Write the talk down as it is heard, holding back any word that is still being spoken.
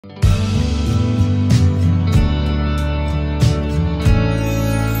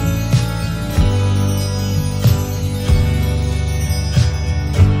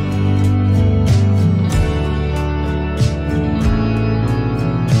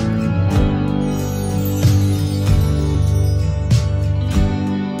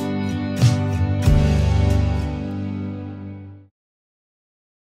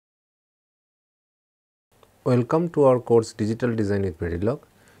Welcome to our course Digital Design with Verilog.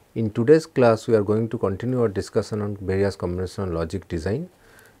 In today's class, we are going to continue our discussion on various combinational logic design.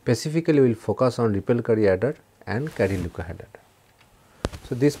 Specifically, we will focus on ripple curry adder and carry Luca adder.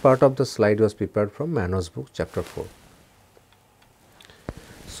 So, this part of the slide was prepared from Mano's book chapter 4.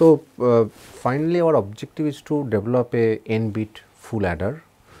 So, finally, our objective is to develop a n bit full adder,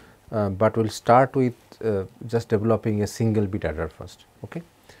 but we will start with just developing a single bit adder first. Okay.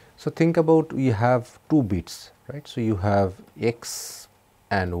 So, think about we have 2 bits, right. So, you have x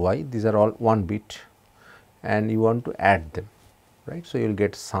and y, these are all 1 bit and you want to add them, right. So, you will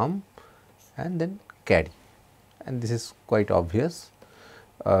get sum and then carry, and this is quite obvious.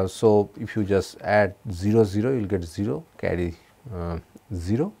 So, if you just add 0 0, you will get 0, carry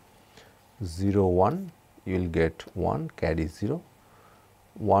 0, 0 1, you will get 1, carry 0,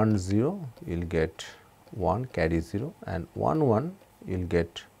 1 0, you will get 1, carry 0, and 1 1, you will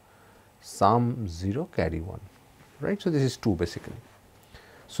get sum 0, carry 1, right. So, this is 2 basically.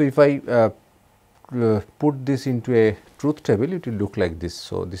 So, if I put this into a truth table, it will look like this.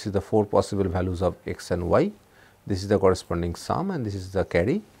 So, this is the 4 possible values of x and y, this is the corresponding sum and this is the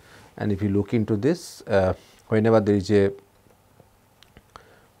carry. And if you look into this, whenever there is a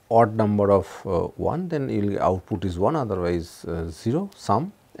odd number of 1, then you will output is 1, otherwise 0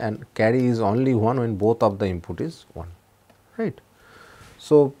 sum, and carry is only 1 when both of the input is 1, right.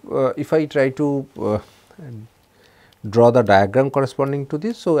 So, if I try to draw the diagram corresponding to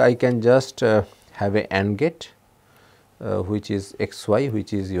this, so I can just have a AND gate which is x y,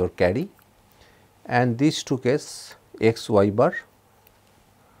 which is your carry, and these two case x y bar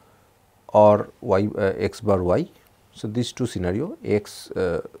or y x bar y. So, these two scenario x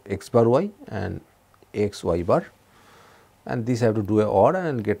bar y and x y bar, and these have to do a OR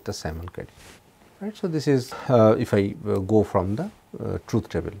and get the sum and carry, right. So, this is if I go from the truth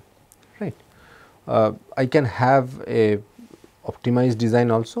table, right. I can have a optimized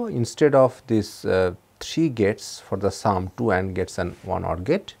design also. Instead of this 3 gates for the sum, 2 AND gates and 1 OR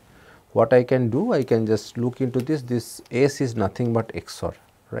gate, what I can do, I can just look into this. This S is nothing but XOR,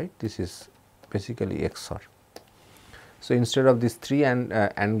 right. This is basically XOR. So, instead of these 3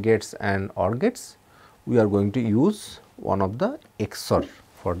 AND gates and OR gates, we are going to use one of the XOR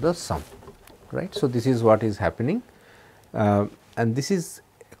for the sum, right. So, this is what is happening, and this is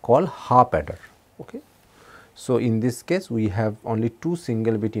called half adder. Okay. So, in this case we have only 2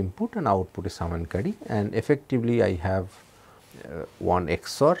 single bit input and output is sum and carry, and effectively I have one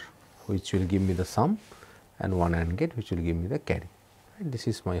XOR which will give me the sum and one AND gate which will give me the carry, right. This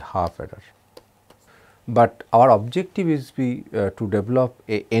is my half adder. But our objective is to develop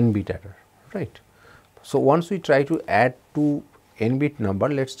a n bit adder, right. So, once we try to add 2 n bit number,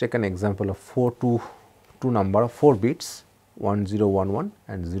 let us take an example of 2 number of 4 bits 1 0 1 1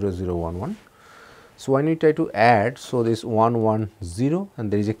 and 0 0 1 1. So, when we try to add, so this 1 1 0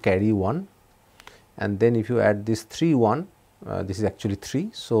 and there is a carry 1, and then if you add this 3 1, this is actually 3.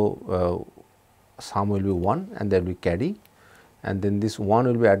 So, sum will be 1 and there will be carry, and then this 1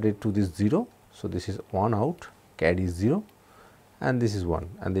 will be added to this 0. So, this is 1 out, carry 0, and this is 1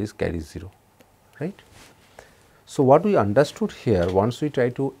 and there is carry 0, right. So, what we understood here, once we try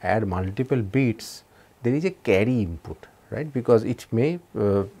to add multiple bits, there is a carry input, right, because it may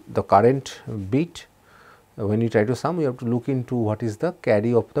the current bit, when you try to sum, you have to look into what is the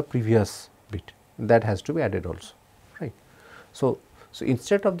carry of the previous bit, that has to be added also, right. So,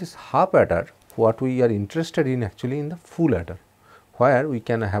 instead of this half adder, what we are interested in actually in the full adder, where we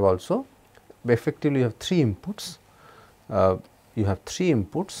can have also effectively you have 3 inputs. You have 3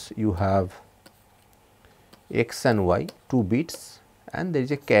 inputs, you have x and y 2 bits and there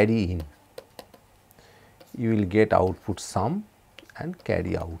is a carry in. You will get output sum and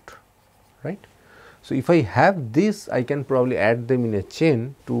carry out, right. So, if I have this, I can probably add them in a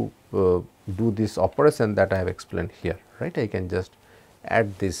chain to do this operation that I have explained here, right. I can just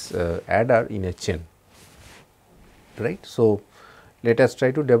add this adder in a chain, right. So, let us try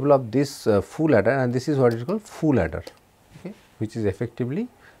to develop this full adder, and this is what is called full adder, okay, which is effectively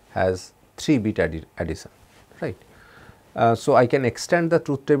has 3 bit addition, right. So, I can extend the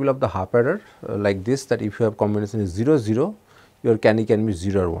truth table of the half adder like this, that if you have combination is 0 0, your carry can be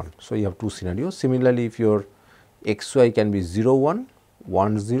 0 or 1. So, you have 2 scenarios. Similarly, if your x y can be 0 1,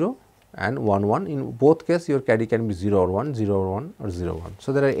 1 0 and 1 1, in both case your carry can be 0 or 1, 0 or 1 or 0 1.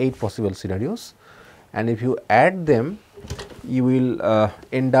 So, there are 8 possible scenarios, and if you add them, you will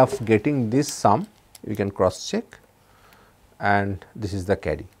end up getting this sum. You can cross check, and this is the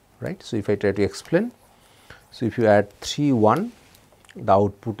carry, right. So, if I try to explain, so if you add 3 1, the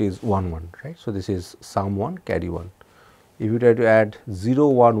output is 1 1, right. So, this is sum 1, carry 1. If you try to add 0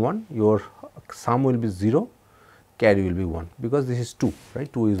 1 1, your sum will be 0, carry will be 1, because this is 2,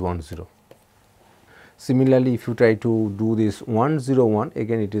 right, 2 is 1 0. Similarly, if you try to do this 1 0 1,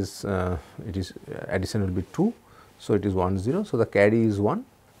 again it is addition will be 2, so it is 1 0, so the carry is 1,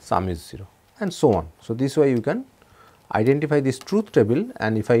 sum is 0, and so on. So, this way you can identify this truth table,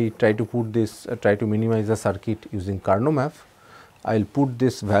 and if I try to put this try to minimize the circuit using Karnaugh map, I will put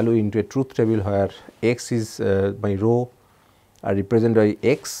this value into a truth table where x is my row are represented by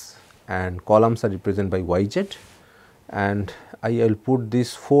x and columns are represented by yz, and I will put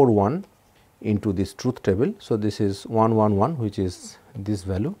this 4 1 into this truth table. So, this is 1 1 1, which is this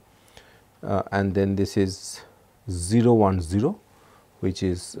value, and then this is 0 1 0, which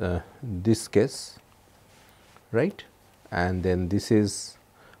is this case, right, and then this is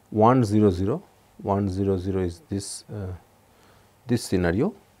 1 0 0, 1 0 0 is this this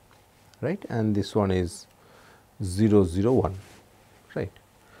scenario, right, and this one is 0 0 1, right.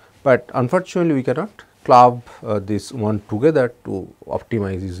 But unfortunately, we cannot club this one together to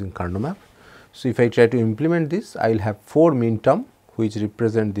optimize using Karnaugh map. So, if I try to implement this, I will have 4 min term which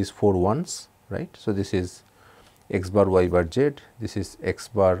represent these 4 ones, right. So, this is x bar y bar z, this is x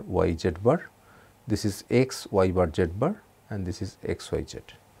bar y z bar, this is x y bar z bar, and this is x y z,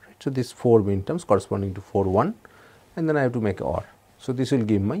 right. So, these 4 min terms corresponding to 4 1, and then I have to make a OR. So, this will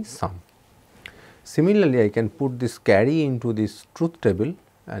give my sum. Similarly, I can put this carry into this truth table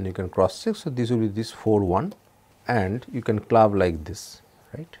and you can cross check. So, this will be this 4 1, and you can club like this,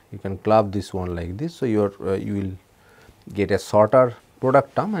 right. You can club this one like this. So, you will get a shorter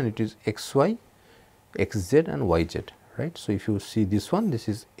product term, and it is x y, x z and y z, right. So, if you see this one, this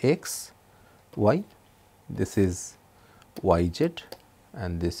is x y, this is y z,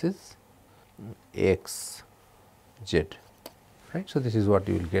 and this is x z, right. So, this is what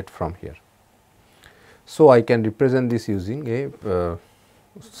you will get from here. So, I can represent this using a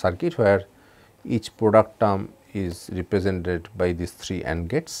circuit where each product term is represented by these 3 AND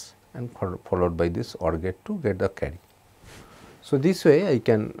gates and followed by this OR gate to get the carry. So, this way I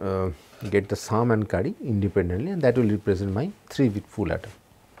can get the sum and carry independently, and that will represent my 3-bit full adder.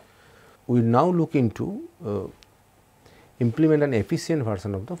 We will now look into implement an efficient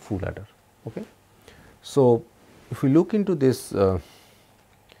version of the full adder. Okay. So, if we look into this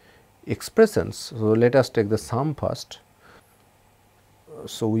expressions, so let us take the sum first.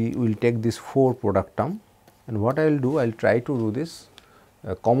 So, we will take this 4 product term, and what I will do, I will try to do this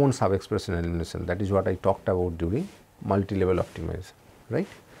common sub expression elimination, that is what I talked about during multi-level optimization, right.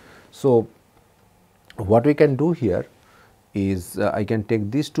 So, what we can do here is I can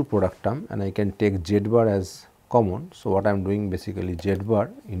take these 2 product term and I can take z bar as common. So, what I am doing basically z bar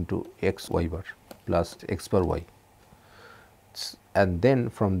into x y bar plus x bar y, and then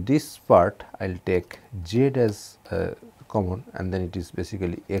from this part I will take z as common, and then it is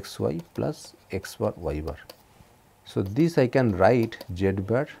basically x y plus x bar y bar. So, this I can write z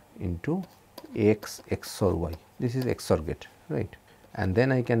bar into x XOR y, this is XOR gate, right, and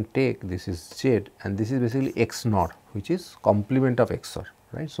then I can take this is z, and this is basically x NOR, which is complement of XOR,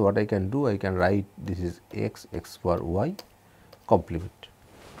 right. So, what I can do, I can write this is x x bar y complement.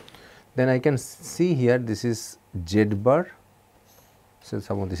 Then I can see here this is z bar, so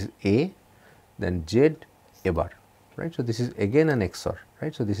somehow this is a, then z a bar, right. So, this is again an XOR,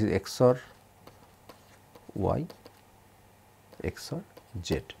 right. So, this is XOR y XOR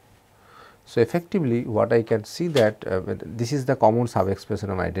z. So, effectively what I can see that this is the common sub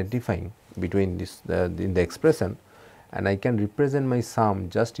expression I am identifying between this in the expression, and I can represent my sum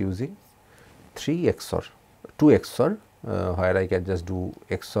just using 3 XOR, 2 XOR where I can just do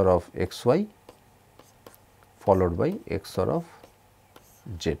XOR of x y followed by XOR of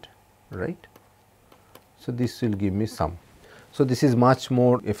z, right. So, this will give me sum. So, this is much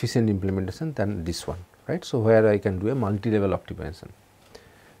more efficient implementation than this one, right. So, where I can do a multi-level optimization.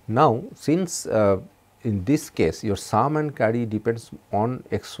 Now, since in this case your sum and carry depends on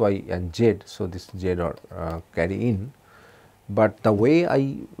x, y and z. So, this z or carry in, but the way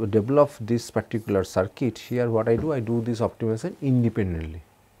I develop this particular circuit here, what I do this optimization independently,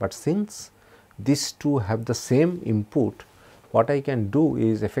 but since these two have the same input, what I can do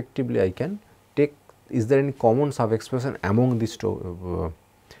is effectively I can take, is there any common sub expression among these two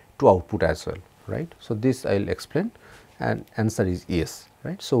output as well, right. So, this I will explain, and answer is yes,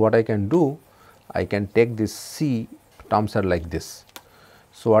 right. So, what I can do, I can take this C terms are like this.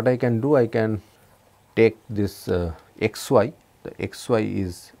 So, what I can do, I can take this x y, the x y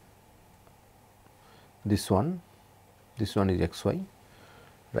is this one is x y,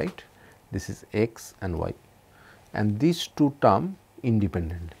 right, this is x and y, and these two term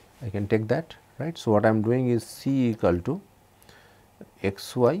independently I can take that, right. So, what I am doing is C equal to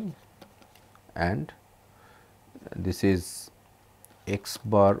x y and this is x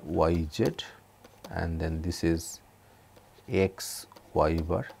bar y z, and then this is x y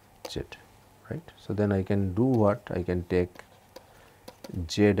bar z, right. So, then I can do what? I can take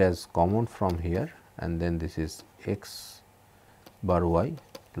z as common from here, and then this is x bar y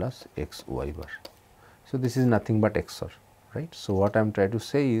plus x y bar. So, this is nothing but XOR, right. So, what I am trying to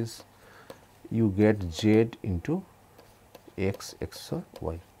say is you get z into x XOR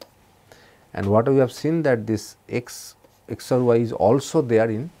y, and what we have seen that this x XOR y is also there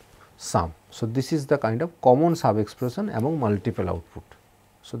in sum. So, this is the kind of common sub expression among multiple output.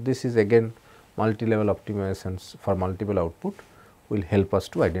 So, this is again multi-level optimizations for multiple output will help us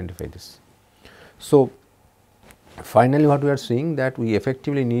to identify this. So, finally, what we are seeing that we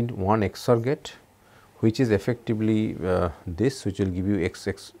effectively need one XOR gate, which is effectively this, which will give you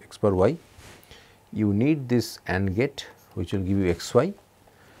x bar y. You need this AND gate, which will give you x y,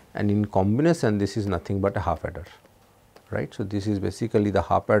 and in combination this is nothing but a half adder, right. So, this is basically the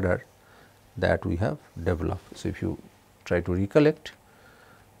half adder that we have developed. So, if you try to recollect,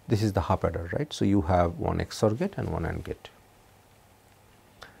 this is the half adder, right. So, you have one XOR gate and one AND gate.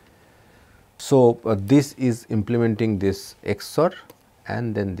 So, this is implementing this XOR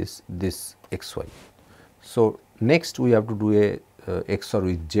and then this XY. So, next we have to do a XOR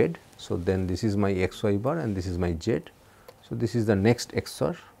with Z. So, then this is my XY bar and this is my Z. So, this is the next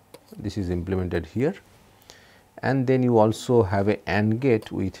XOR, this is implemented here, and then you also have a AND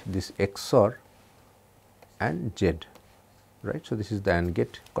gate with this XOR and Z, right. So, this is the AND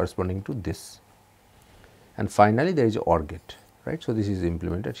gate corresponding to this, and finally, there is a OR gate, right. So, this is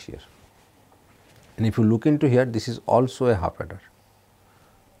implemented here, and if you look into here, this is also a half adder,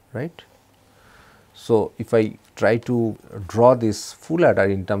 right. So, if I try to draw this full adder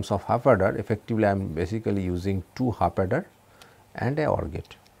in terms of half adder, effectively I am basically using two half adder and a OR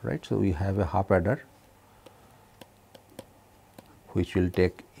gate, right. So, we have a half adder which will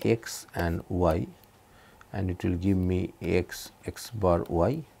take x and y, and it will give me x bar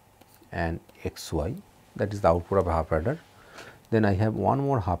y and x y, that is the output of a half adder. Then I have one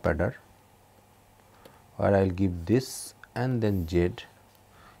more half adder where I will give this and then z,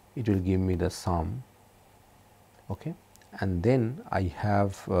 it will give me the sum, okay. And then I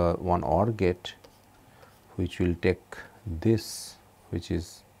have one OR gate which will take this, which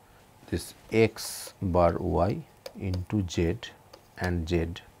is this x bar y into z and z,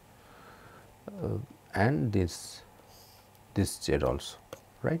 and this z also,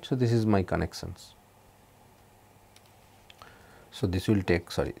 right. So, this is my connections. So, this will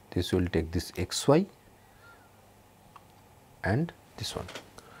take this x y and this one.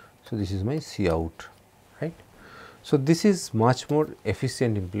 So, this is my C out, right. So, this is much more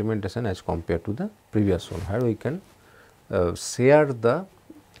efficient implementation as compared to the previous one, where we can share the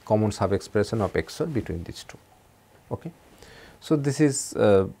common sub expression of XOR between these two. Okay. So, this is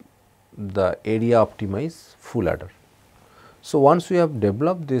the area optimized full adder. So, once we have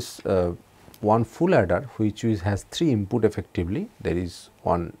developed this one full adder which has three input effectively, there is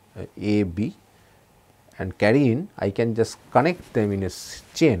one A, B and carry in, I can just connect them in a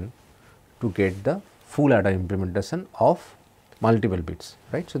chain to get the full adder implementation of multiple bits,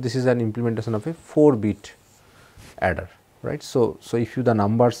 right. So, this is an implementation of a 4-bit adder, right. So, if you the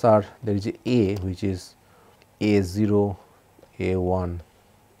numbers are, there is A which is A0, A1,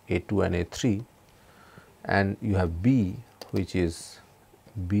 A2 and A3, and you have B which is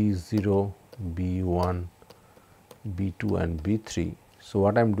B0, B1, B2 and B3. So,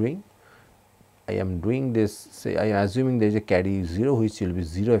 what I am doing? I am doing this, say I am assuming there is a carry 0 which will be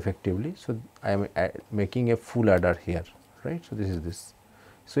 0 effectively. So, I am making a full adder here, right. So, this is this.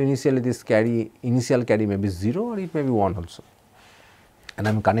 So, initially this initial carry may be 0 or it may be 1 also, and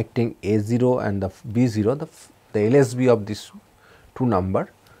I am connecting A0 and the B0, the LSB of this two number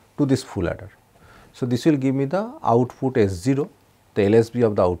to this full adder. So, this will give me the output S0, the LSB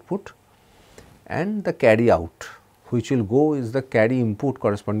of the output, and the carry out which will go is the carry input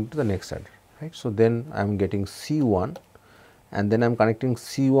corresponding to the next adder, right. So, then I am getting C1 and then I am connecting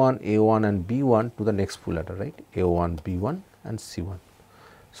C1, A1 and B1 to the next full adder, right, A1, B1 and C1.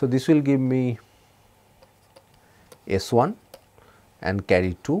 So, this will give me S1 and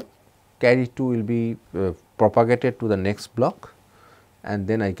carry 2, carry 2 will be propagated to the next block, and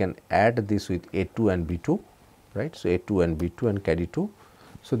then I can add this with A2 and B2, right. So, A2 and B2 and carry 2.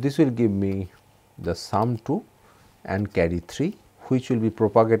 So, this will give me the sum 2 and carry 3 which will be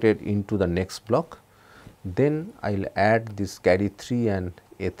propagated into the next block. Then I will add this carry 3 and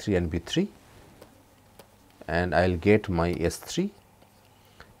A3 and B3 and I will get my S3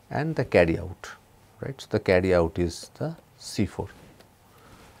 and the carry out, right. So, the carry out is the C4.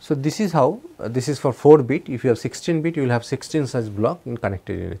 So, this is how this is for 4 bit. If you have 16 bit, you will have 16 such block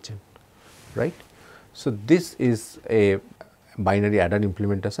connected in a chain, right. So, this is a binary adder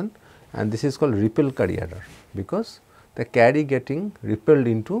implementation, and this is called ripple carry adder, because the carry getting rippled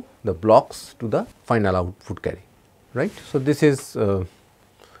into the blocks to the final output carry, right. So, this is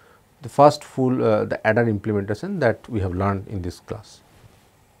the first full the adder implementation that we have learned in this class.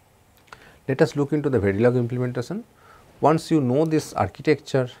 Let us look into the Verilog implementation. Once you know this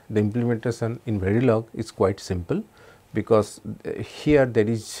architecture, the implementation in Verilog is quite simple, because here there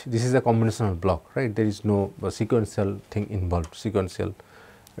is, this is a combinational block, right. There is no sequential thing involved, sequential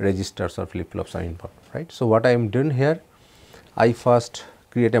registers or flip flops are involved, right. So, what I am doing here, I first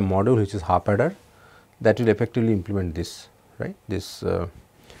create a module which is half adder that will effectively implement this, right, this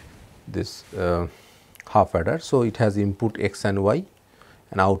half adder. So, it has input x and y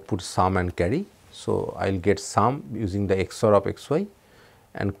and output sum and carry. So, I will get sum using the XOR of x y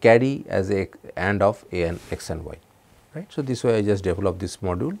and carry as a AND of a and x and y, right. So, this way I just develop this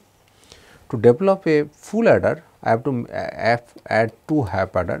module. To develop a full adder, I have to add 2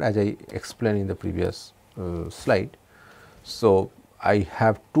 half adder, as I explained in the previous slide. So, I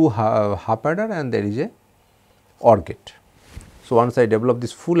have 2 half adder and there is a OR gate. So, once I develop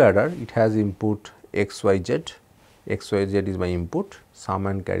this full adder, it has input x y z, x y z is my input, sum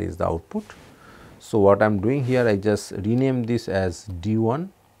and carry is the output. So, what I am doing here, I just rename this as D1,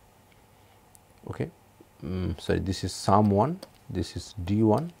 okay. Sorry, this is sum 1, this is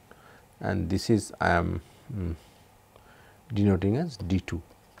D1, and this is I am denoting as D2,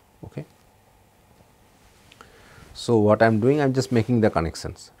 okay. So, what I am doing, I am just making the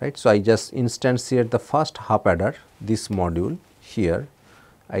connections, right. So, I just instantiate the first half adder, this module here,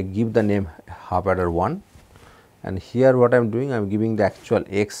 I give the name half adder 1, and here what I am doing, I am giving the actual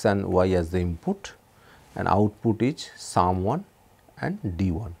x and y as the input, and output is sum 1 and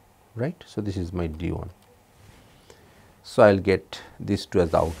D1, right. So, this is my D1. So, I will get these 2 as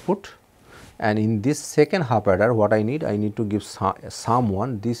the output, and in this second half adder what I need to give sum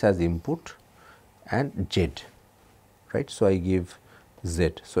 1 this as input and z, right. So, I give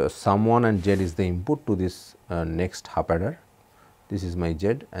z. So, sum 1 and z is the input to this next half adder, this is my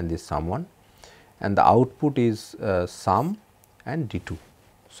z and this sum 1, and the output is sum and D2.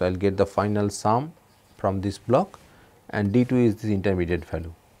 So, I will get the final sum from this block, and D2 is this intermediate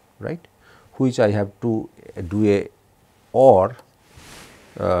value, right, which I have to do a OR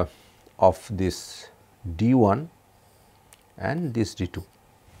of this D1 and this D2,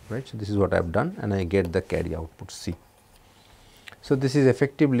 right. So, this is what I have done, and I get the carry output C. So, this is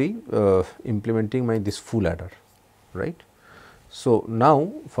effectively implementing my this full adder, right. So,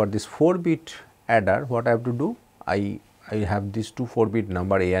 now for this 4 bit adder, what I have to do, I have these 2 4 bit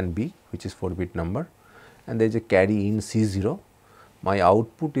number A and B, which is 4 bit number, and there is a carry in C0. My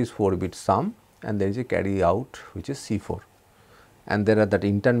output is 4 bit sum, and there is a carry out which is C4, and there are that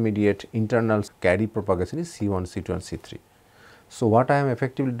intermediate internal carry propagation is C1, C2 and C3. So, what I am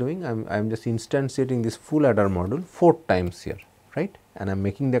effectively doing, I am just instantiating this full adder module 4 times here, right, and I am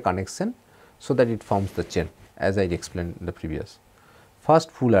making the connection so that it forms the chain, as I explained in the previous.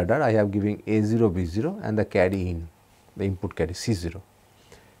 First full adder, I have giving A0, B0 and the carry in, the input carry C0.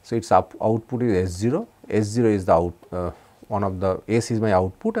 So, its output is S0, S0 is the one of the S is my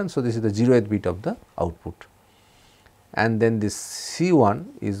output, and so this is the 0th bit of the output, and then this C1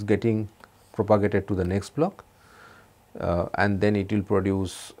 is getting propagated to the next block, and then it will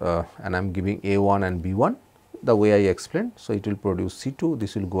produce and I am giving A1 and B1 the way I explained. So, it will produce C2,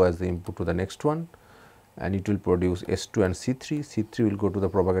 this will go as the input to the next one, and it will produce S2 and C3, C3 will go to the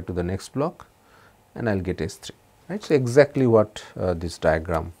propagate to the next block, and I will get S3, right. So, exactly what this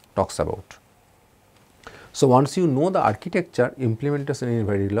diagram talks about. So, once you know the architecture, implementation in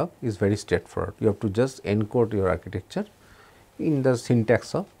Verilog is very straightforward. You have to just encode your architecture in the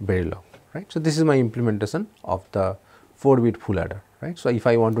syntax of Verilog, right. So, this is my implementation of the 4 bit full adder, right. So, if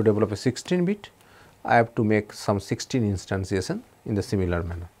I want to develop a 16 bit, I have to make some 16 instantiation in the similar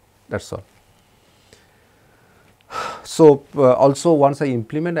manner, that is all. So, also once I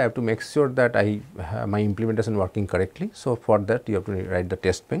implement, I have to make sure that my implementation working correctly. So, for that you have to write the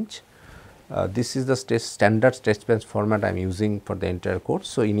test bench. This is the standard test bench format I am using for the entire course.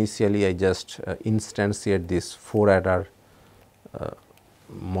 So, initially I just instantiate this 4 adder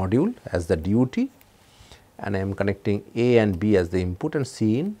module as the DUT, and I am connecting A and B as the input and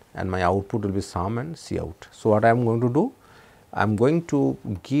C in, and my output will be sum and C out. So, what I am going to do, I am going to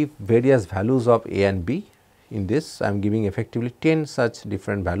give various values of A and B. In this I am giving effectively 10 such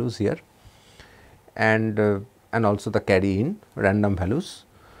different values here, and also the carry in random values,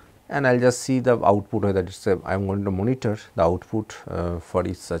 and I will just see the output, whether it is I am going to monitor the output for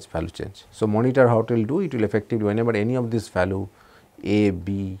each such value change. So, monitor how it will do, it will effectively whenever any of this value A,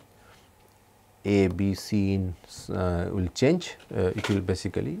 B, C in will change, it will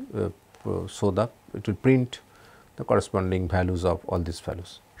basically show the, it will print the corresponding values of all these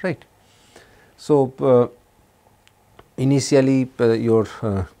values, right. So, initially your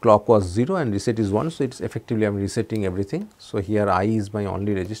clock was 0 and reset is 1. So, it is effectively I am resetting everything. So, here I is my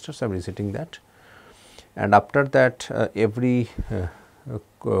only register, so I am resetting that, and after that every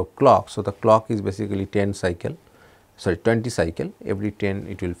clock. So, the clock is basically 10 cycle, sorry 20 cycle, every 10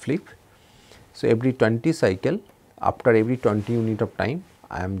 it will flip. So, every 20 cycle, after every 20 unit of time,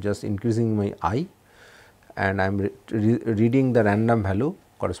 I am just increasing my I, and I am reading the random value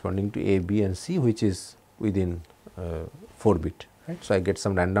corresponding to A, B and C, which is within 4 bit, right. So, I get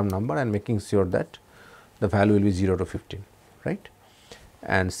some random number and making sure that the value will be 0 to 15, right,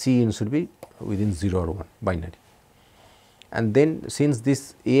 and C in should be within 0 or 1 binary. And then since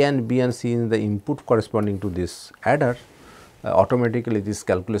this A and B and C in the input corresponding to this adder, automatically this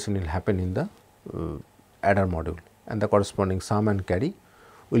calculation will happen in the adder module, and the corresponding sum and carry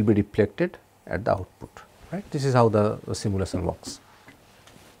will be reflected at the output, right. This is how the simulation works.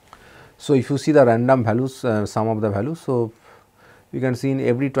 So, if you see the random values, sum of the values, so you can see in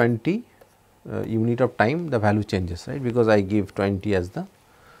every 20 unit of time the value changes, right, because I give 20 as the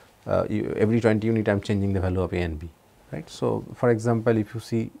every 20 unit I am changing the value of A and B, right. So, for example, if you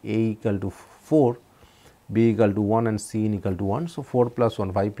see A equal to 4, B equal to 1 and C in equal to 1. So, 4 plus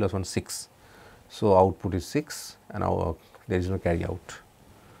 1, 5 plus 1, 6. So, output is 6 and our there is no carry out.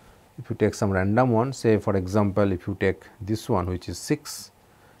 If you take some random one, say for example, if you take this one which is 6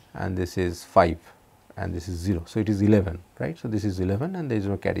 and this is 5 and this is 0. So, it is 11, right. So, this is 11 and there is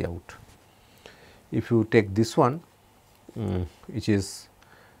no carry out. If you take this one which is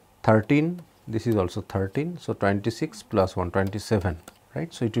 13, this is also 13. So, 26 plus 1, 27,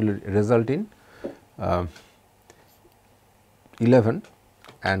 right. So, it will result in 11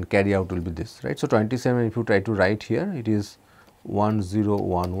 and carry out will be this, right. So, 27 if you try to write here, it is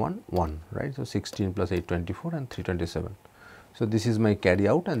 10111, right. So, 16 plus 8, 24 and 327. So, this is my carry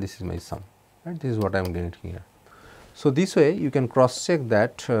out and this is my sum, right. This is what I am getting here. So, this way you can cross check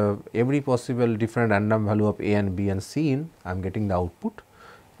that every possible different random value of A and B and C in, I am getting the output,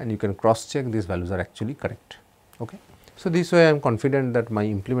 and you can cross check these values are actually correct. Okay. So, this way I am confident that my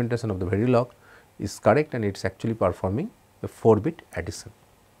implementation of the Verilog is correct and it is actually performing a 4-bit addition.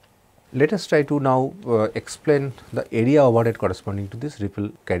 Let us try to now explain the area overhead corresponding to this ripple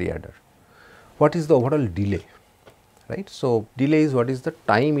carry adder. What is the overall delay, right? So, delay is what is the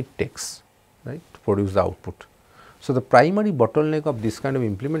time it takes, right, to produce the output. So, the primary bottleneck of this kind of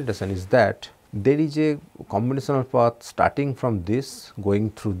implementation is that there is a combinational path starting from this going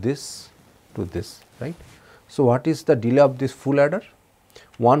through this to this, right. So, what is the delay of this full adder?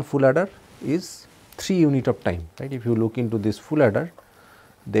 One full adder is 3 unit of time, right. If you look into this full adder,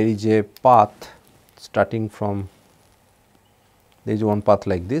 there is a path starting from, there is one path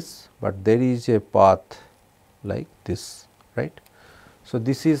like this, but there is a path like this, right. So,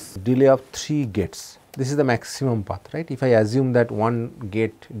 this is delay of 3 gates, this is the maximum path, right. If I assume that one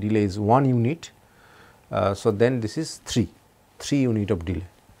gate delay is 1 unit, so then this is 3 unit of delay,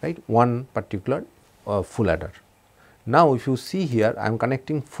 right, one particular full adder. Now, if you see here, I am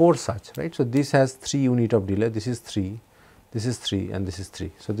connecting 4 such, right. So, this has 3 unit of delay, this is 3, this is 3 and this is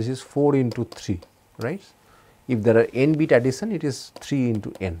 3. So, this is 4 into 3, right. If there are n bit addition, it is 3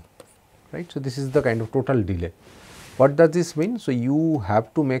 into n, right. So, this is the kind of total delay. What does this mean? So, you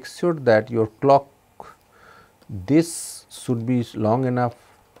have to make sure that your clock, this should be long enough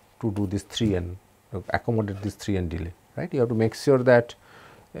to do this 3n, accommodate this 3n delay, right. You have to make sure that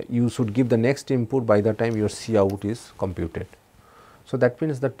you should give the next input by the time your C out is computed. So, that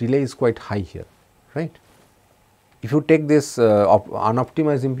means the delay is quite high here, right. If you take this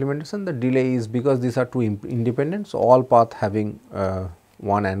unoptimized implementation, the delay is, because these are two independent, so all path having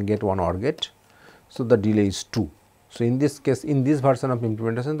one AND gate, one OR gate. So, the delay is 2. So, in this case, in this version of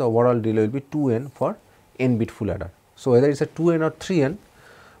implementation, the overall delay will be 2n for n bit full adder. So, whether it is a 2n or 3n,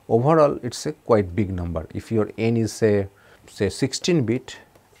 overall it is a quite big number. If your n is say 16 bit,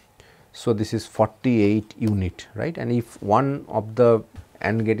 so this is 48 unit, right, and if one of the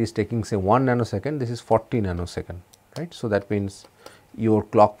AND gate is taking say 1 nanosecond, this is 40 nanosecond, right. So, that means your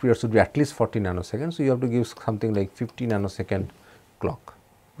clock period should be at least 40 nanoseconds. So, you have to give something like 50 nanosecond clock,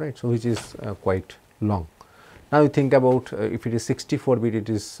 right. So, which is quite long. Now, you think about if it is 64 bit, it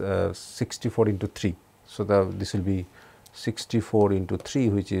is 64 into 3. So, this will be 64 into 3,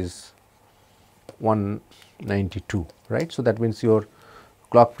 which is 192, right. So, that means your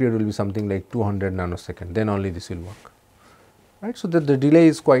clock period will be something like 200 nanosecond, then only this will work, right. So, the delay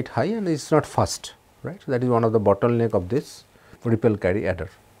is quite high and it is not fast, right. So, that is one of the bottleneck of this ripple carry adder.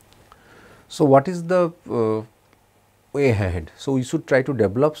 So, what is the way ahead? So, we should try to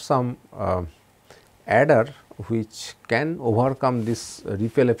develop some adder which can overcome this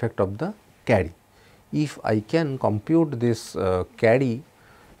ripple effect of the carry. If I can compute this carry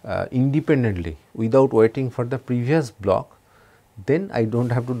independently without waiting for the previous block, then I do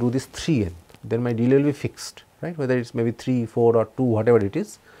not have to do this 3n, then my delay will be fixed, right, whether it is maybe 3, 4 or 2 whatever it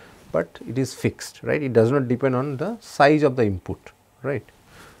is, but it is fixed, right. It does not depend on the size of the input, right,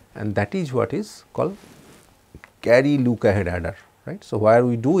 and that is what is called carry look ahead adder, right. So, where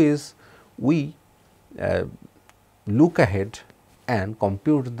we do is we look ahead and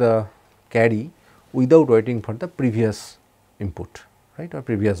compute the carry without waiting for the previous input, right, or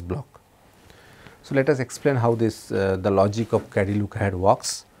previous block. So, let us explain how this the logic of carry look ahead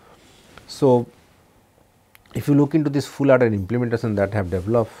works. So, if you look into this full adder implementation that I have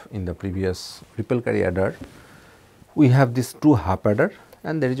developed in the previous ripple carry adder, we have this two half adder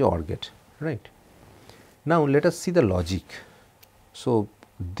and there is a OR gate, right. Now, let us see the logic. So,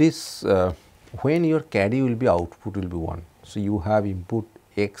 this when your carry will be output will be 1. So, you have input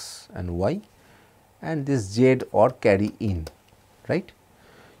x and y and this z or carry in, right.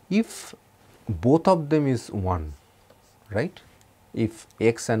 If both of them is 1, right, if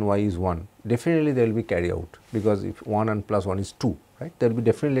x and y is 1, definitely there will be carry out, because if 1 and plus 1 is 2, right, there will be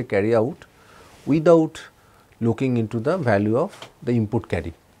definitely carry out without looking into the value of the input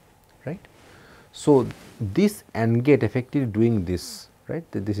carry, right. So, this AND gate effectively doing this, right,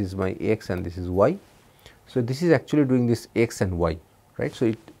 that this is my x and this is y. So, this is actually doing this x and y, right.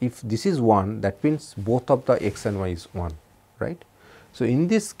 So, if this is 1, that means both of the x and y is 1, right. So, in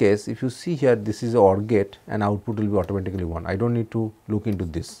this case, if you see here, this is a OR gate and output will be automatically 1. I do not need to look into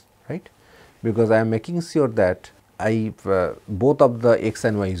this, right, because I am making sure that I both of the x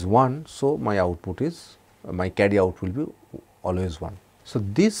and y is 1. So, my output is my carry out will be always 1. So,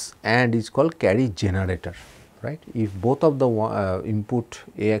 this AND is called carry generator, right. If both of the input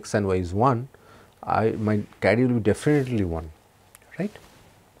a x and y is 1, my carry will be definitely 1, right.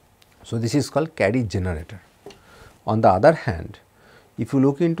 So, this is called carry generator. On the other hand, if you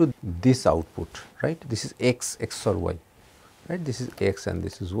look into this output, right, this is x or y, right, this is x and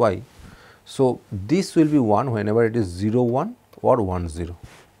this is y. So, this will be 1 whenever it is 0 1 or 1 0,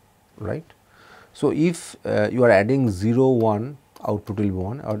 right. So, if you are adding 0 1, output will be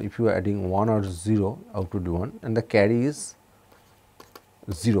 1, or if you are adding 1 or 0, output will be 1, and the carry is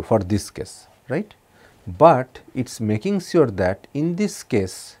 0 for this case, right. But it is making sure that in this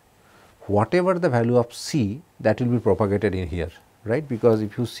case whatever the value of C, that will be propagated in here, right, because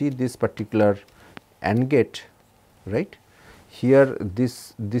if you see this particular AND gate, right, here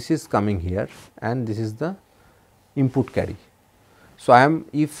this is coming here and this is the input carry. So, I am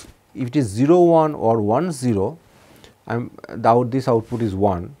if it is 0 1 or 1 0, this output is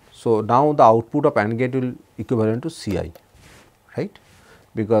 1. So, now the output of AND gate will equivalent to Ci, right,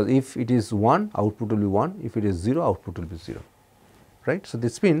 because if it is 1, output will be 1, if it is 0, output will be 0, right. So,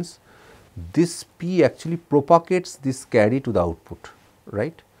 this means this P actually propagates this carry to the output,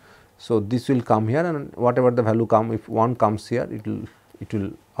 right. So, this will come here and whatever the value come, if 1 comes here, it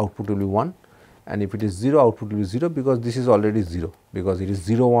will output will be 1, and if it is 0, output will be 0, because this is already 0, because it is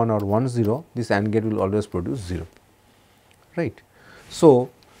 0 1 or 1 0, this AND gate will always produce 0, right. So,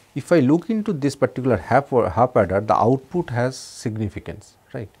 if I look into this particular half adder, the output has significance,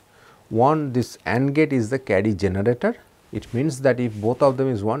 right. One, this AND gate is the carry generator. It means that if both of them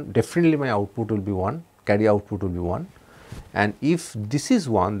is 1, definitely my output will be 1, carry output will be 1, and if this is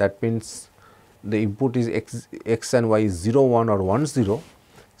 1, that means the input is x and y is 0 1 or 1 0.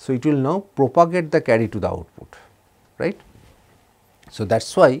 So, it will now propagate the carry to the output, right. So, that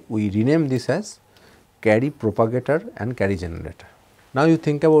is why we rename this as carry propagator and carry generator. Now, you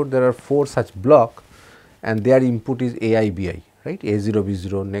think about there are 4 such block and their input is A I B I, right, A0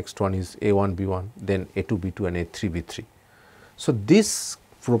 B0, next one is A1 B1, then A2 B2 and A3 B3. So, this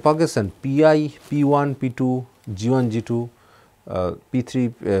propagation Pi, P1, P2, G1, G2,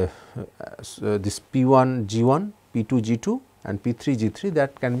 P3, this P1, G1, P2, G2 and P3, G3,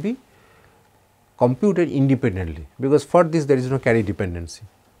 that can be computed independently, because for this there is no carry dependency,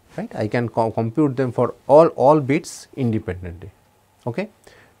 right. I can compute them for all bits independently. Okay.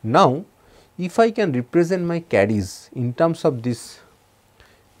 Now, if I can represent my carries in terms of this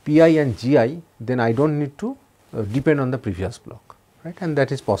Pi and Gi, then I do not need to depend on the previous block, right, and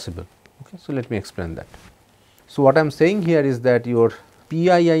that is possible. Okay. So, let me explain that. So, what I am saying here is that your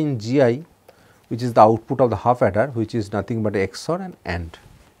Pi and Gi which is the output of the half adder, which is nothing but XOR and AND,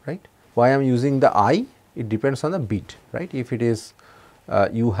 right. Why I am using the I? It depends on the bit, right. If it is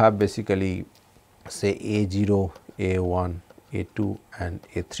you have basically say A0, A1, A2 and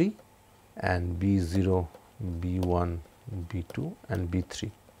A3 and B0, B1, B2 and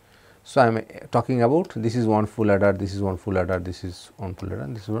B3. So, I am talking about this is one full adder, this is one full adder, this is one full adder,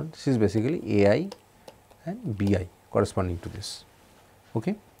 this is one. This is basically AI and BI corresponding to this.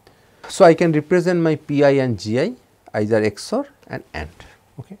 Okay. So, I can represent my PI and GI either XOR and AND.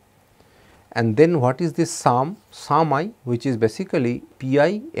 Okay. And then what is this sum I, which is basically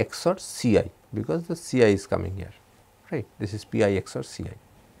PI XOR CI, because the CI is coming here, right. This is PI XOR CI,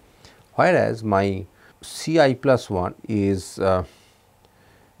 whereas my CI plus 1 is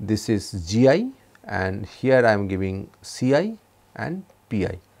this is GI and here I am giving CI and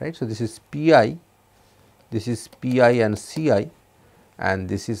PI, right. So, this is PI and CI and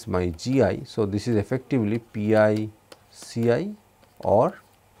this is my GI. So, this is effectively PI, CI or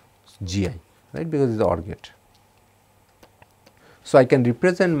GI, right, because it is the OR gate. So, I can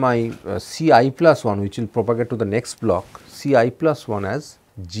represent my CI plus 1, which will propagate to the next block, CI plus 1 as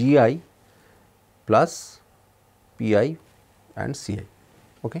GI plus PI and CI,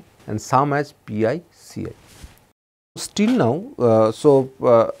 okay, and sum as PI, CI. Still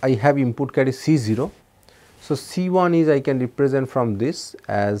now, I have input carry C0. So, C1 is I can represent from this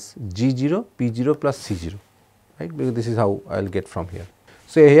as G0, P0 plus C0, right, because this is how I will get from here.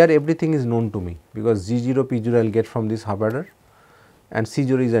 So, here everything is known to me, because G0, P0 I will get from this half adder and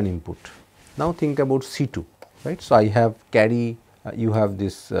C0 is an input. Now, think about C2, right. So, I have carry, you have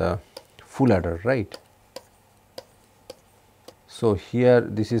this full adder, right. So, here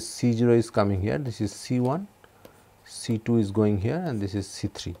this is C0 is coming here, this is C1, C2 is going here and this is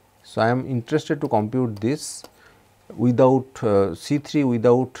C3. So, I am interested to compute this without C3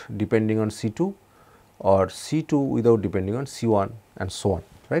 without depending on C2 or C2 without depending on C1 and so on,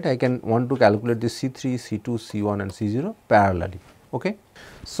 right. I can want to calculate this C3, C2, C1 and C0 parallelly. Okay.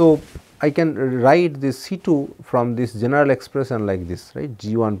 So, I can write this C2 from this general expression like this, right,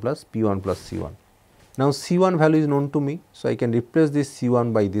 G1 plus P1 plus C1. Now, C1 value is known to me. So, I can replace this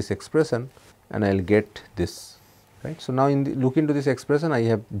C1 by this expression and I will get this, right. So, now look into this expression, I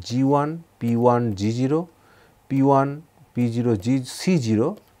have G1, P1, G0, P1, P0,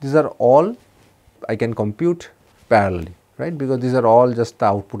 C0, these are all I can compute parallelly, right, because these are all just the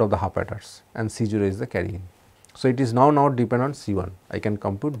output of the half adders and C0 is the carry in. So, it is now not dependent on C1, I can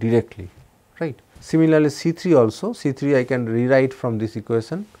compute directly, right. Similarly, C3 also, C3 I can rewrite from this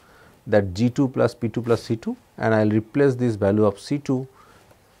equation that G2 plus P2 plus C2 and I will replace this value of C2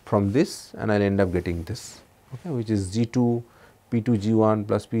 from this and I will end up getting this, okay, which is G2 P2 G1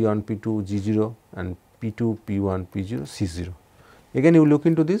 plus P1 P2 G0 and P2 P1 P0 C0. Again you look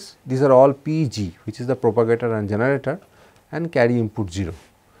into this, these are all PG, which is the propagator and generator and carry input 0.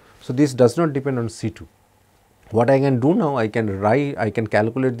 So, this does not depend on C2. What I can do now, I can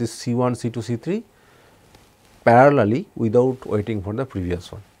calculate this C1, C2, C3 parallelly without waiting for the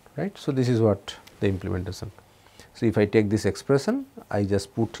previous one, right. So, this is what the implementation. So, if I take this expression, I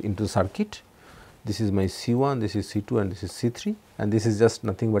just put into the circuit, this is my C1, this is C2 and this is C3 and this is just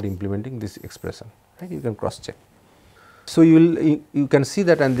nothing but implementing this expression, right. You can cross check. So, you can see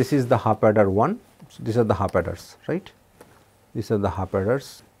that, and this is the half adder 1. So, these are the half adders, right. These are the half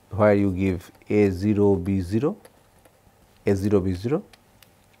adders where you give A0 B0, A0 B0,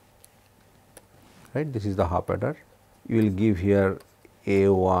 right. This is the half adder. You will give here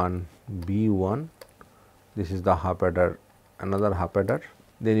A1 B1, this is the half adder, another half adder.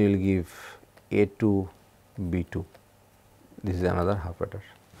 Then you will give A2 B2, this is another half adder,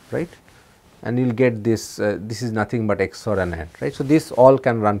 right. And you will get this, this is nothing but XOR and AND, right. So, this all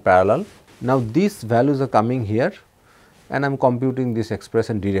can run parallel. Now, these values are coming here and I am computing this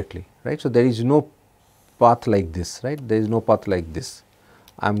expression directly, right. So, there is no path like this, right, there is no path like this.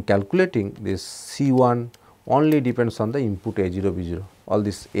 I am calculating this C1 only depends on the input A0 B0, all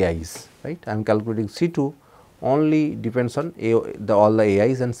these AIs, right. I am calculating C2 only depends on all the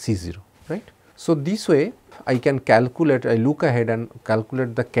AIs and C0, right. So, this way I can calculate, I look ahead and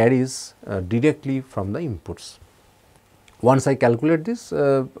calculate the carries directly from the inputs. Once I calculate this,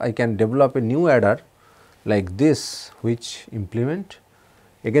 I can develop a new adder like this, which implement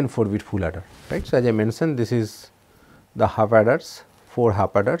again 4-bit full adder, right. So, as I mentioned, this is the half adders, 4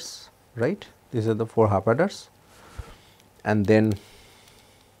 half adders, right. These are the 4 half adders, and then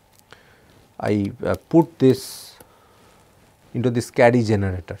I put this into this carry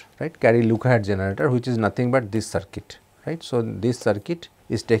generator, right, carry look ahead generator, which is nothing but this circuit, right. So, this circuit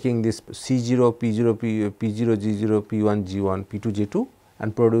is taking this C0, P0, P0, G0, P1, G1, P2, G2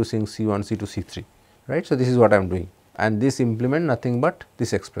 and producing C1, C2, C3, right. So, this is what I am doing, and this implement nothing but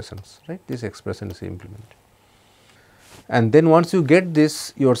this expressions, right. This expression is implement. And then once you get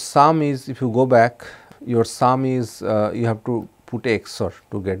this, your sum is, if you go back, your sum is you have to put a XOR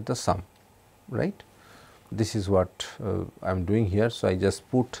to get the sum, right. This is what I am doing here. So, I just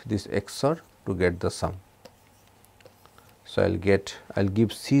put this XOR to get the sum. So, I will give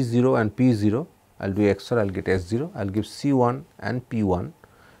C0 and P0, I will do XOR, I will get S0, I will give C1 and P1,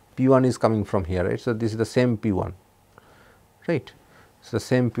 P1 is coming from here, right. So, this is the same P1, right. So, the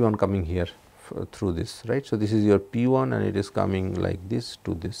same P1 coming here through this, right. So, this is your P1 and it is coming like this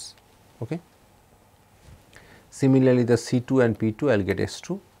to this. Okay. Similarly, the C2 and P2 I will get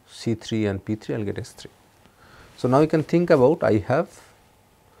S2, C3 and P3 I will get S3. So, now you can think about, I have,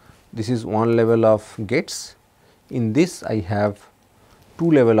 this is one level of gates, in this I have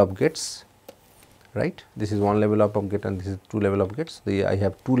two level of gates, right. This is one level of gate and this is two level of gates. I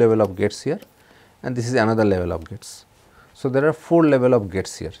have two level of gates here and this is another level of gates. So, there are 4 level of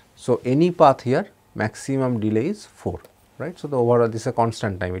gates here. So, any path here maximum delay is 4, right. So, the overall this is a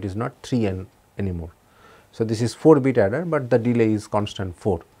constant time, it is not 3n anymore. So, this is 4 bit adder, but the delay is constant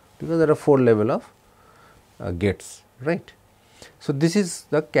 4 because there are 4 level of gates, right. So, this is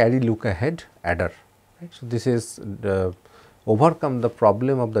the carry look ahead adder, right. So, this is the overcome the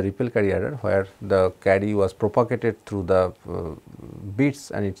problem of the ripple carry adder where the carry was propagated through the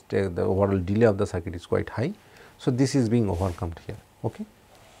bits and the overall delay of the circuit is quite high. So, this is being overcome here. Okay.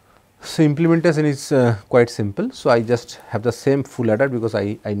 So, implementation is quite simple. So, I just have the same full adder because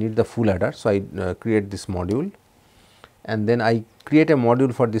I need the full adder. So, I create this module and then I create a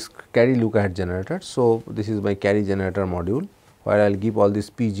module for this carry look ahead generator. So, this is my carry generator module where I will give all this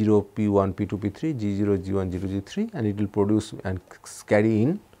P0, P1, P2, P3, G0, G1, G2, G3 and it will produce and carry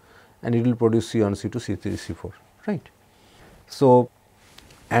in and it will produce C1, C2, C3, C4, right. So,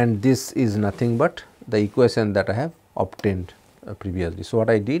 and this is nothing but the equation that I have obtained previously. So,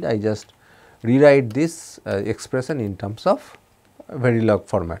 what I did, I just rewrite this expression in terms of Verilog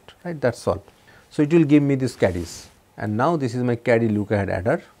format, right, that is all. So, it will give me these carries and now this is my carry look ahead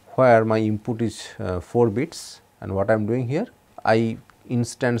adder where my input is 4 bits and what I am doing here, I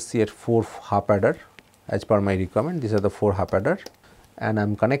instantiate 4 half adder as per my requirement. These are the 4 half adder and I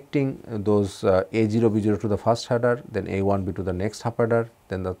am connecting those A0 B0 to the first adder, then A1 B to the next half adder,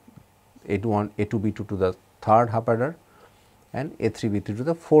 then the A2 B2 to the third half adder and A3 B3 to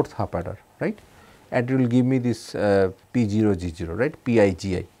the fourth half adder, right. And it will give me this P0 G0, right,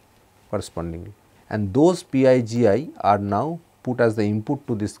 PIGI correspondingly. And those PIGI are now put as the input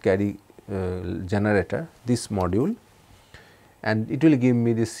to this carry generator, this module, and it will give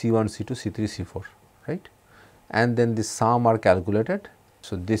me this C1, C2, C3, C4, right. And then the sum are calculated.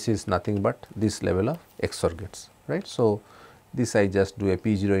 So, this is nothing but this level of XOR gates, right. So, this I just do a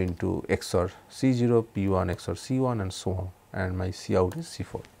P0 into XOR C0, P1 XOR C1 and so on and my C out is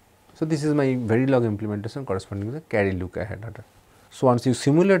C4. So, this is my Verilog implementation corresponding to the carry look ahead adder. So, once you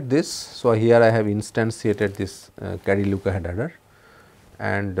simulate this, so here I have instantiated this carry look ahead adder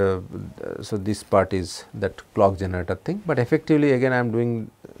and so this part is that clock generator thing, but effectively again I am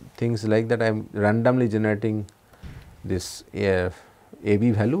doing things like that. I am randomly generating this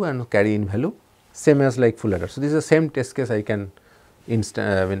AB value and carry in value same as like full adder. So, this is the same test case I can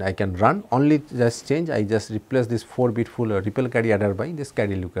I can run, only just change, I just replace this 4 bit full ripple carry adder by this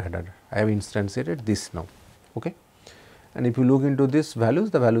carry look ahead adder. I have instantiated this now. Okay. And if you look into this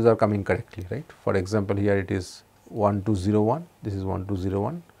values, the values are coming correctly, right. For example, here it is 1201, this is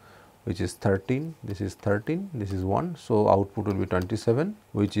 1201 which is 13, this is 13, this is 1. So, output will be 27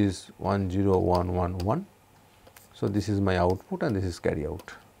 which is 10111. So, this is my output and this is carry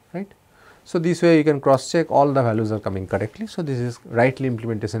out, right. So, this way you can cross check all the values are coming correctly. So, this is rightly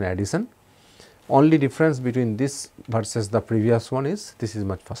implementation addition. Only difference between this versus the previous one is this is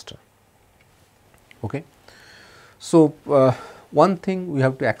much faster. Okay. So, one thing we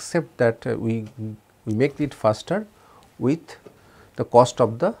have to accept that we make it faster with the cost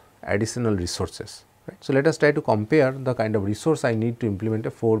of the additional resources, right. So, let us try to compare the kind of resource I need to implement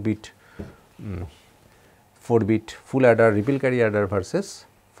a 4 bit full adder ripple carry adder versus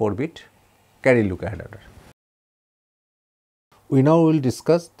 4 bit carry look ahead adder. We now will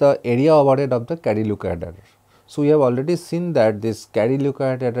discuss the area overhead of the carry look ahead adder. So, we have already seen that this carry look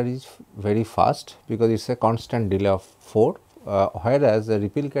ahead adder is very fast because it is a constant delay of 4, whereas the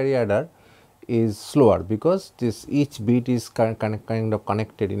ripple carry adder is slower because this each bit is kind of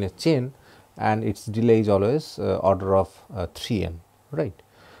connected in a chain and its delay is always order of 3n, right.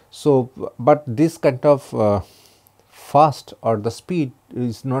 So, but this kind of fast or the speed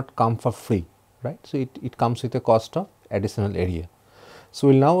is not come for free, right. So, it comes with a cost of additional area.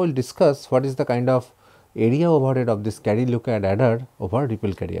 So, now we will discuss what is the kind of area overhead of this carry look ahead adder over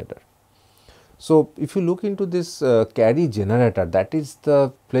ripple carry adder. So, if you look into this carry generator, that is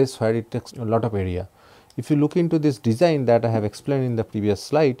the place where it takes a lot of area. If you look into this design that I have explained in the previous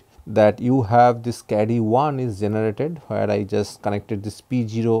slide, that you have this carry 1 is generated where I just connected this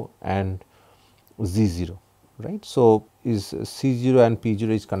P0 and Z0, right. So, is C0 and P0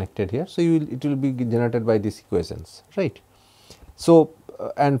 is connected here. So, it will be generated by these equations, right. So,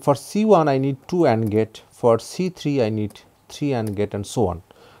 and for C1 I need 2 AND gate, for C3 I need 3 AND gate, and so on.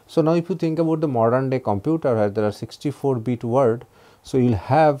 So, now if you think about the modern day computer where there are 64 bit word, so you will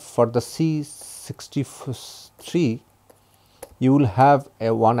have for the C63 you will have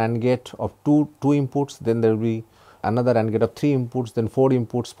a one AND gate of two inputs, then there will be another AND gate of 3 inputs, then 4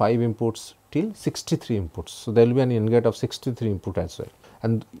 inputs, 5 inputs till 63 inputs. So, there will be an AND gate of 63 input as well.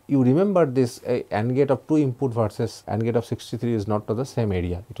 And you remember this AND gate of 2 input versus AND gate of 63 is not to the same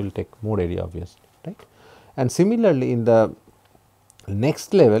area, it will take more area obviously, right. And similarly, in the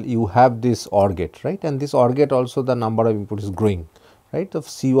next level you have this OR gate, right, and this OR gate also the number of inputs is growing, right. The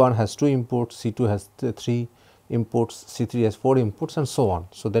C1 has 2 inputs, C2 has 3 inputs, C3 has 4 inputs, and so on.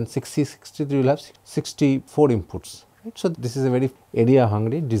 So, then 63 will have 64 inputs, right. So, this is a very area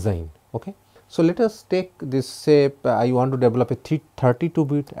hungry design. Okay. So, let us take this, say I want to develop a 32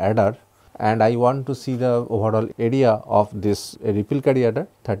 bit adder and I want to see the overall area of this ripple carry adder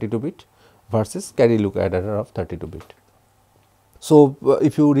 32 bit versus carry look adder of 32 bit. So,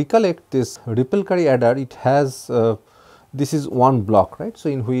 if you recollect this ripple carry adder, it has this is one block, right. So,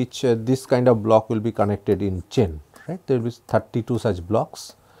 in which this kind of block will be connected in chain, right. There will be 32 such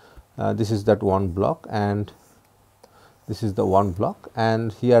blocks, this is that one block and this is the one block,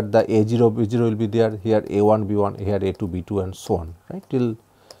 and here the A0 B0 will be there, here A1 B1, here A2 B2 and so on, right, till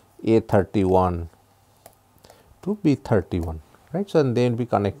A31 to B31, right. So, and they will be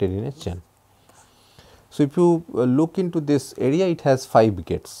connected in a chain. So, if you look into this area, it has 5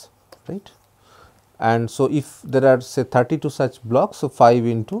 gates, right. And so, if there are say 32 such blocks, so 5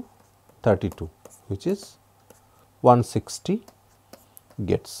 into 32 which is 160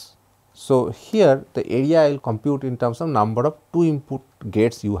 gates. So, here the area I will compute in terms of number of 2 input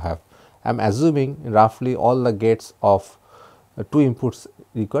gates you have. I am assuming roughly all the gates of 2 inputs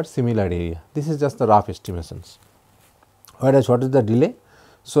require similar area. This is just the rough estimations. Whereas, what is the delay?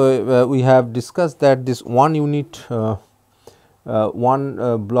 So, we have discussed that this one unit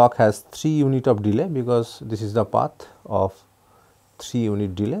block has 3 unit of delay, because this is the path of 3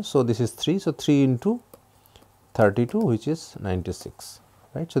 unit delay. So, this is 3. So, 3 into 32 which is 96,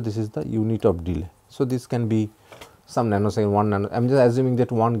 right. So, this is the unit of delay. So, this can be some nanosecond, 1 nano, I am just assuming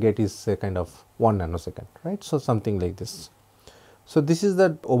that one gate is a kind of 1 nanosecond, right. So, something like this. So, this is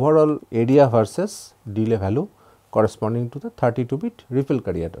the overall area versus delay value corresponding to the 32 bit ripple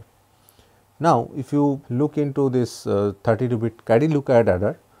carry adder. Now, if you look into this 32 bit carry look ahead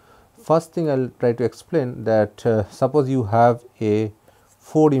adder, first thing I will try to explain that suppose you have a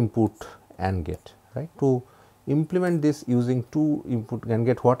 4 input AND gate, right. To implement this using 2 input AND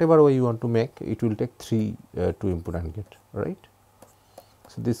gate, whatever way you want to make, it will take 3 2 input AND gate, right.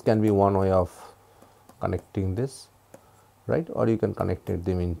 So, this can be one way of connecting this, right, or you can connect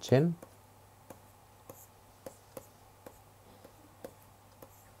them in chain.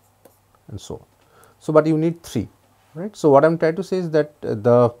 And so on. So, but you need 3, right. So, what I am trying to say is that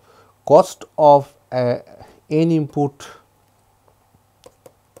the cost of n input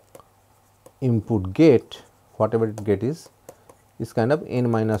gate, whatever gate is kind of n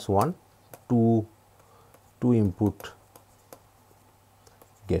minus 1 2 input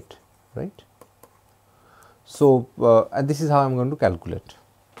gate, right. So, and this is how I am going to calculate.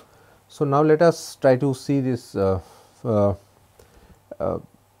 So, now let us try to see this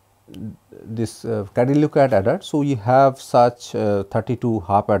carry look ahead adder. So, we have such 32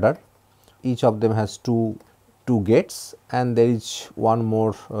 half adder, each of them has two gates, and there is one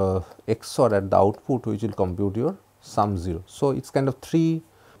more XOR at the output which will compute your sum 0. So, it is kind of 3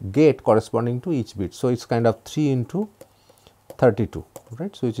 gate corresponding to each bit. So, it is kind of 3 into 32,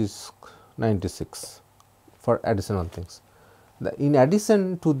 right. So, which is 96 for additional things. In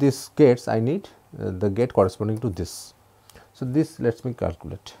addition to these gates, I need the gate corresponding to this. So, this let me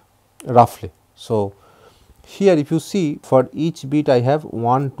calculate roughly. So, here if you see, for each bit I have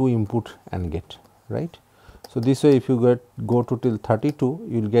 1 2 input AND gate, right. So, this way if you go to till 32,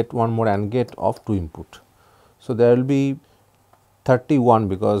 you will get one more AND gate of 2 input. So, there will be 31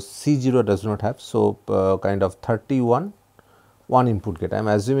 because C0 does not have. So, kind of 31 1 input gate, I am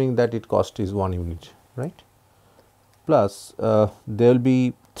assuming that it cost is 1 unit, right, plus there will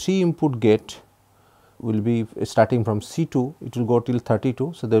be 3 input gate will be starting from C2, it will go till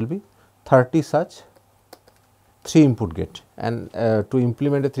 32. So, there will be 30 such 3 input gate, and to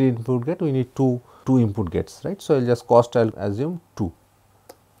implement a 3 input gate we need 2 input gates, right. So, I will just cost I will assume 2.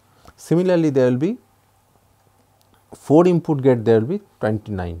 Similarly, there will be 4 input gate, there will be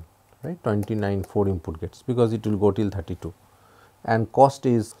 29, right, 29 4 input gates, because it will go till 32, and cost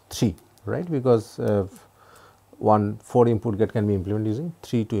is 3, right, because 1 4 input gate can be implemented using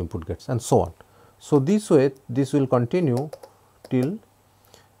 3 2 input gates, and so on. So, this way this will continue till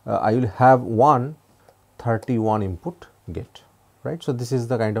I will have 1 31 input gate, right. So, this is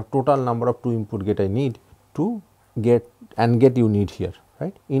the kind of total number of 2 input gate I need to get you need here,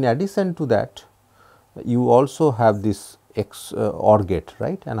 right. In addition to that, you also have this X OR gate,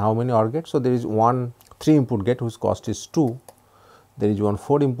 right, and how many OR gates? So, there is one 3 input gate whose cost is 2, there is one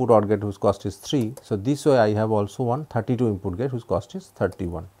 4 input OR gate whose cost is 3. So, this way I have also one 32 input gate whose cost is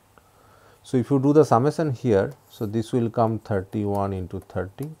 31. So, if you do the summation here, so this will come 31 into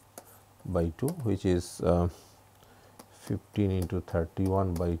 30 by 2, which is 15 into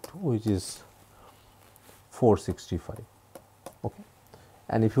 31 by 2, which is 465. Okay.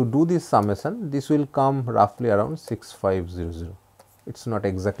 And if you do this summation, this will come roughly around 6500. It is not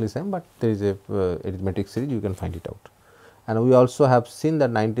exactly same, but there is a arithmetic series, you can find it out. And we also have seen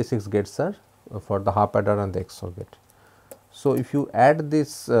that 96 gates are for the half adder and the XOR gate. So, if you add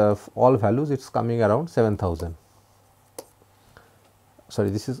this all values, it is coming around 7000. Sorry,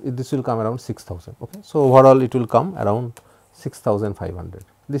 this will come around 6000. Okay. So, overall it will come around 6500.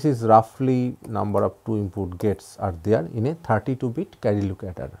 This is roughly number of 2 input gates are there in a 32-bit carry look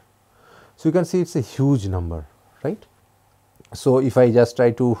ahead adder. So, you can see it is a huge number, right. So, if I just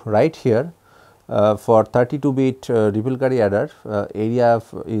try to write here for 32-bit ripple carry adder, area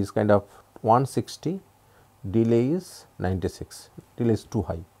is kind of 160, delay is 96, delay is too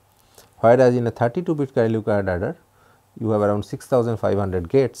high. Whereas, in a 32-bit carry look ahead adder, you have around 6500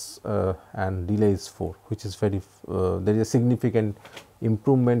 gates and delay is 4, which is very there is a significant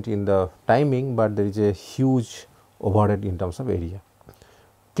improvement in the timing, but there is a huge overhead in terms of area.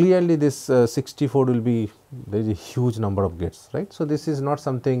 Clearly, this 64 will be there is a huge number of gates, right. So, this is not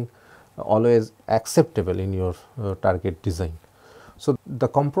something always acceptable in your target design. So, the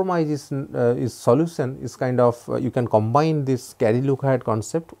compromise is solution is kind of you can combine this carry look ahead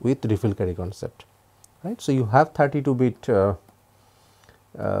concept with ripple carry concept, right. So, you have 32-bit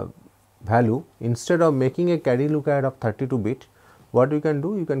value, instead of making a carry look ahead of 32-bit, what you can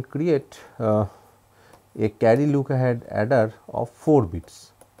do? You can create a carry look ahead adder of 4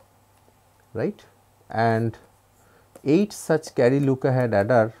 bits, right, and 8 such carry look ahead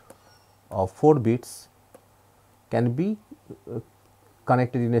adder of 4 bits can be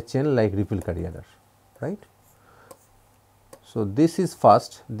connected in a chain like ripple carry adder, right. So, this is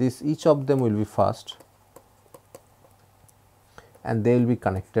first, this each of them will be first, and they will be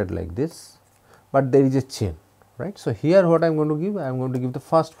connected like this, but there is a chain, right. So, here what I am going to give? I am going to give the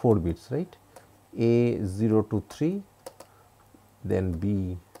first 4 bits, right, A 0 to 3, then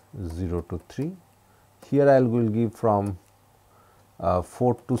B 0 to 3. Here I will give from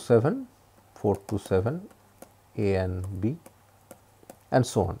 4 to 7, A and B, and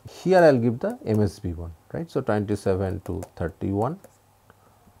so on. Here I will give the MSB one, right. So, 27 to 31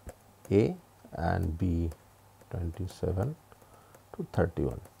 A and B 27 to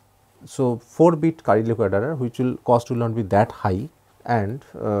 31. So, 4-bit carry look ahead adder, which will cost will not be that high, and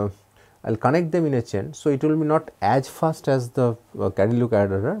I will connect them in a chain. So, it will be not as fast as the carry look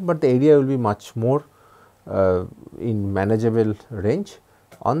ahead adder, but the area will be much more in manageable range.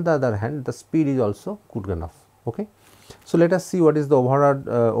 On the other hand, the speed is also good enough. Okay. So, let us see what is the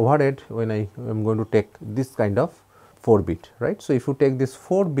overhead when I am going to take this kind of 4-bit, right. So, if you take this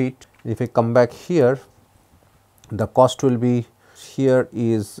 4-bit, if I come back here, the cost will be here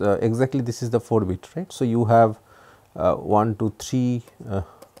is exactly this is the 4-bit, right. So, you have 1 2 3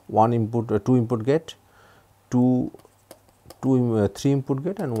 1 input 2 input gate, 3 input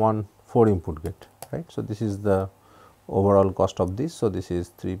gate and 1 4 input gate, right. So, this is the overall cost of this. So, this is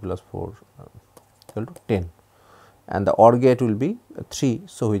 3 plus 4 equal to 10, and the OR gate will be 3.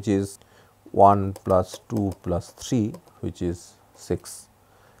 So, which is 1 plus 2 plus 3, which is 6,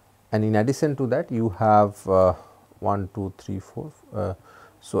 and in addition to that you have 1 2 3 4.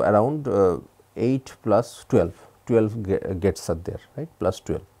 So, around 8 plus 12 gates are there, right, plus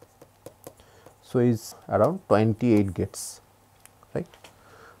 12. So, is around 28 gates, right.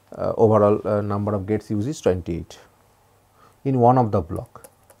 Overall number of gates used is 28 in one of the block,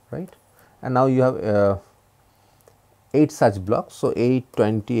 right, and now you have 8 such blocks. So,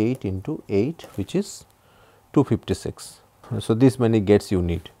 28 into 8, which is 256. So, this many gates you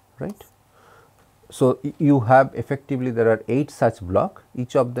need, right. So, you have effectively there are 8 such block,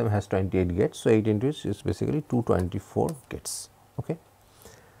 each of them has 28 gates. So, 8 into 8 is basically 224 gates. Okay.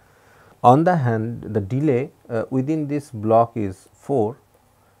 On the hand, the delay within this block is 4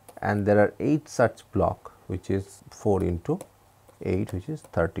 and there are 8 such block, which is 4 into 8, which is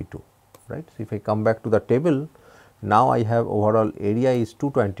 32, right. So, if I come back to the table, now I have overall area is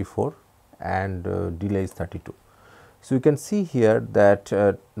 224 and delay is 32. So, you can see here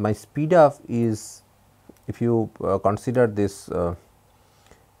that my speed up is, if you consider this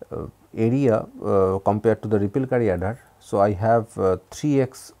area compared to the replicatory adder. So, I have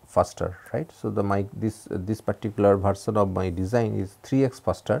 3x faster, right. So, the this particular version of my design is 3x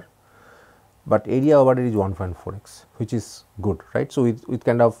faster, but area over it is 1.4x, which is good, right. So, with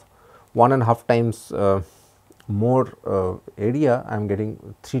kind of 1.5 times more area, I am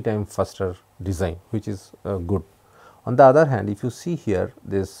getting 3 times faster design, which is good. On the other hand, if you see here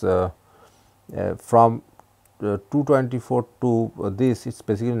this from 224 to this, it is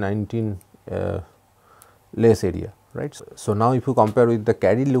basically 19 less area, right. So, now if you compare with the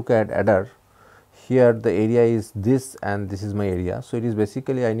carry lookup adder, here the area is this and this is my area. So, it is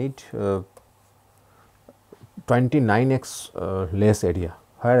basically I need 29x less area,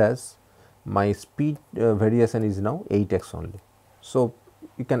 whereas my speed variation is now 8x only. So,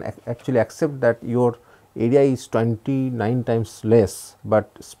 you can actually accept that your area is 29 times less, but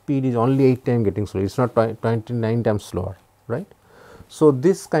speed is only 8 times getting slower, it is not 29 times slower, right. So,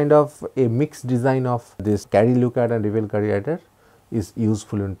 this kind of a mixed design of this carry lookup and reveal carry adder is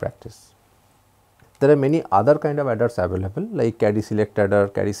useful in practice. There are many other kind of adders available, like carry select adder,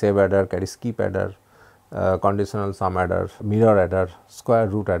 carry save adder, carry skip adder, conditional sum adder, mirror adder, square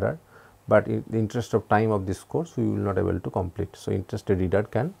root adder, but in the interest of time of this course we will not able to complete. So, interested reader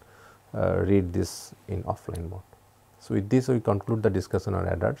can read this in offline mode. So, with this we conclude the discussion on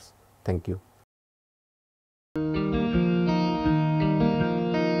adders. Thank you.